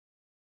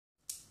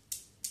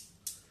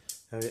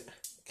How are you?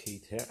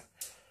 Keith here.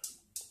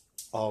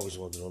 Always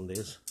wanted to run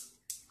these.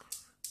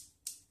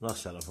 Not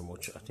selling for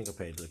much. I think I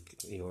paid like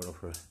 €1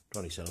 for it.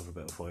 Only selling for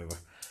about a fiver.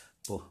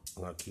 But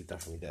I'm going to keep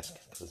that for my desk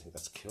because I think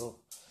that's cool.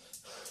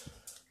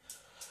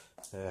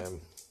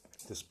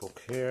 This book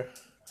here,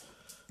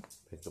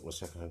 picked up in a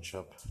second-hand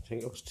shop. I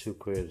think it was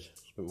 £2. It's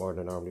a bit more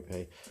than I normally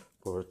pay.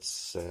 But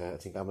it's, I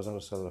think Amazon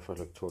is selling it for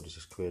like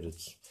 £36.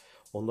 It's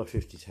under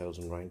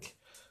 50,000 rank.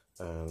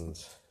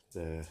 And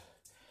the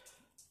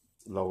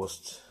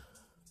lowest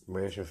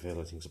Merchant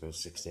Fill I think is about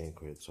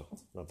 £16, so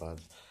not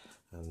bad.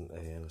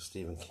 And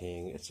Stephen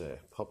King, it's a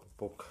pop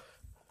book.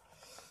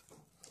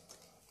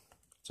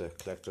 It's a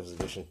collector's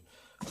edition.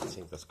 I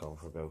think that's going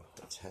for about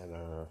 10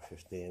 or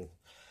 15.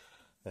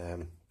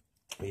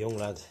 A young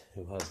lad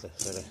who has the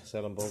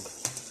selling bug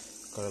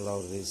got a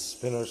load of these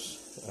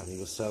spinners and he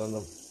was selling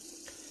them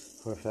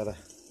for a fella,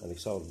 and he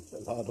sold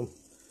a lot of them,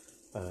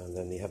 and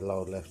then he had a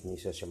load left and he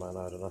says, "Your man,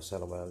 they're not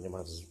selling well, and your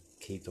man says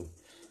keep them."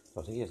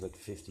 So I think he has like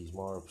 50s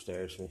more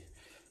upstairs for me.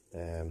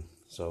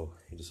 So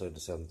he decided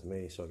to sell them to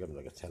me, so I gave him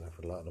like a tenner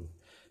for a lot of them.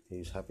 He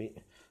was happy.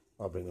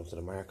 I'll bring them to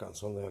the market on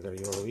Sunday. I'll get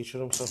 €1 each of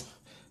them, so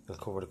they'll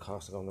cover the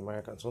cost of going to the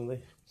market on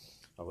Sunday.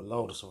 I will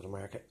load us over the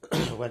market.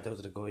 I went out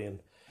to the guy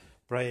in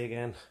Bray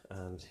again,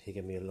 and he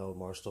gave me a load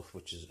more stuff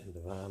which is in the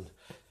van.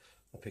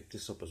 I picked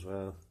this up as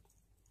well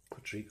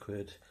for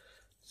 £3.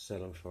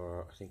 Selling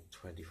for I think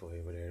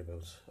 25 or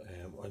thereabouts.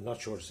 I'm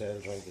not sure the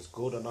sales rank is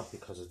good or not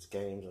because it's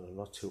games and I'm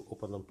not too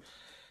up on them.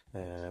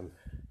 A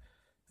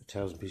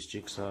 1,000-piece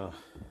jigsaw,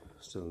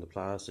 still in the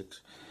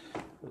plastics.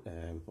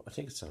 I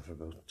think it's selling for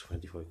about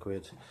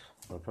 £25.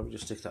 I'll probably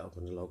just stick that up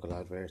in the local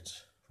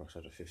adverts for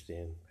sort of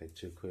 15. Paid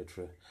 £2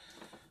 for it.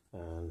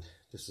 And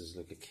this is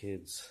like a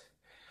kid's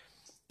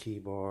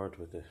keyboard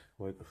with a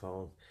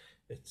microphone.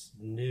 It's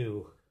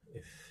new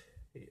if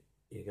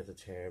you get the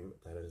term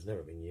that it has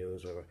never been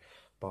used, whatever.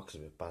 Box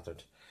is a bit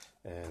battered.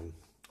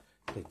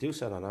 They do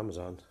sell on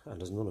Amazon and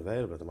there's none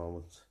available at the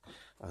moment,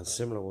 and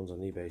similar ones on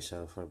eBay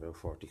sell for about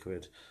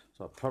 £40.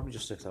 So I'll probably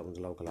just stick that with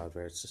the local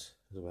adverts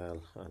as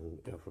well, and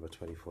for about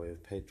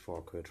 25. Paid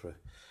 £4 for it,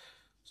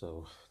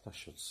 so that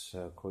should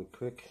sell quite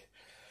quick.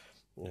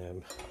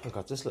 I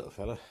got this little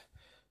fella,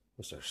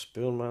 Mr.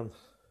 Spoonman.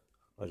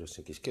 I just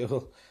think he's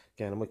cool.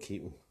 Again, I might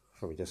keep him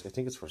for my desk. I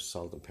think it's for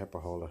salt and pepper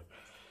holder,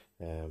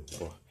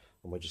 but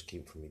I might just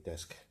keep him for my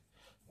desk.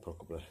 Put a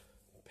couple of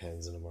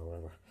pens in them or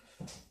whatever.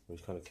 It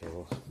was kind of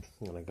cool.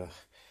 And I got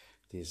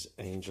these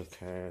angel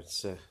cards,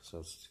 so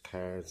it's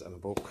cards and a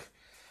book.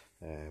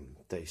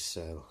 They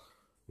sell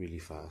really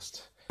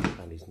fast.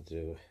 Anything to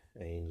do with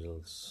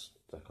angels,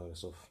 that kind of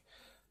stuff,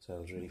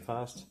 sells really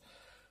fast.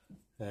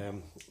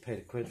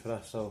 Paid £1 for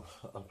that, so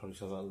I'll probably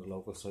sell that on the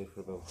local site for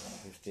about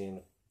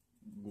 15,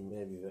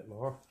 maybe a bit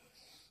more.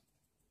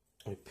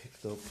 I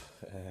picked up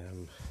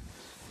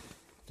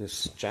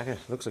this jacket.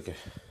 Looks like a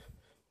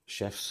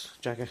chef's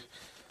jacket,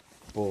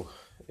 but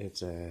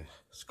it's a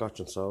Scotch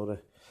and soda,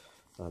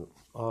 and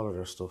all of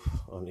their stuff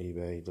on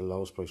eBay, the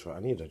lowest price for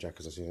any of their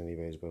jackets I've seen on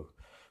eBay is about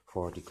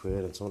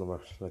 £40, and some of them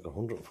are like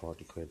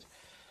 £140.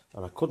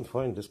 And I couldn't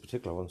find this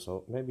particular one,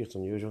 so maybe it's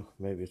unusual,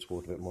 maybe it's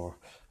worth a bit more.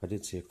 I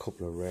did see a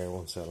couple of rare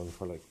ones selling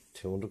for like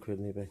 £200 on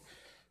eBay,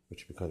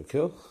 which would be kind of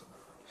cool.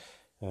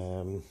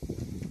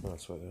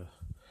 That's what a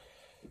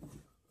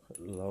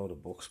load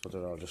of books, but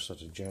they're all just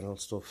sort of general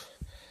stuff.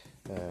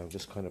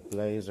 This kind of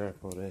blazer,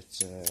 but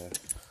it's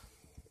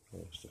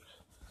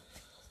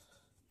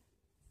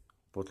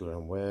Butler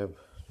and Webb.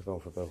 They're going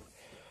for about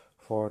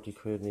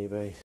 £40 on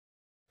eBay.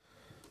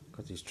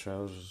 Got these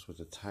trousers with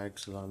the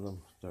tags on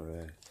them.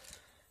 They're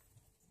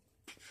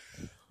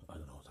I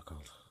don't know what they're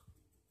called,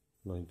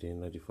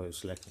 1995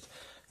 selected,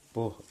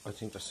 but I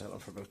think they're selling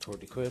for about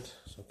 £30,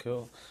 so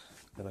cool.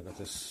 Then I got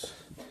this,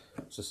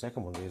 it's the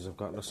second one of these I've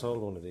gotten. I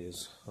sold one of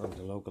these on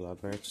the local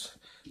adverts.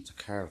 It's a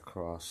Carl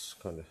Cross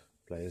kind of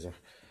blazer.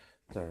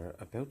 They're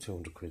about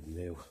 £200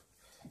 new,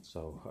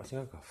 so I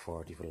think I got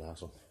 40 for the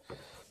last one.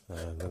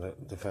 And then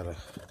the fella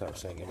that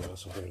was saying give me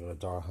something with a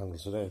door handle,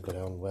 so they go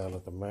down well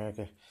at the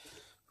market.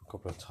 A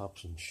couple of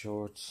tops and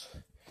shorts,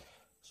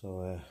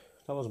 so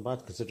that wasn't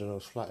bad considering I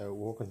was flat out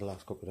working the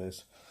last couple of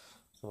days.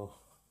 So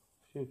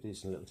a few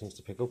decent little things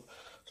to pick up.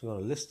 So I'm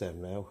going to list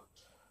them now,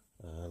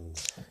 and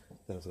then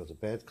I have to go to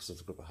bed because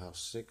it's up at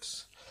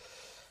 6:30.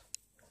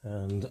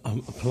 And I'm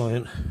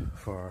applying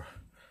for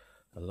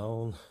a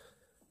loan.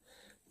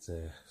 It's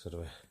a sort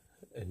of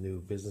a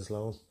new business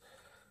loan,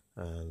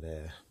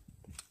 and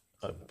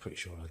I'm pretty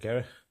sure I'll get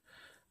it.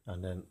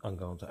 And then I'm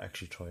going to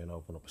actually try and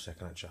open up a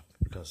second-hand shop,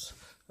 because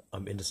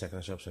I'm in the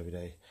second-hand shops every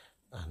day,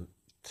 and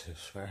as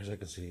far as I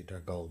can see, they're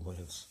gold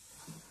mines,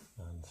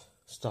 and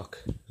stock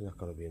is not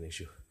going to be an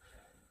issue.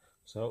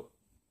 So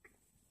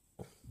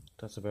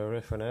that's about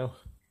it for now.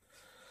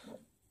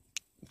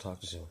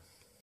 Talk to you soon.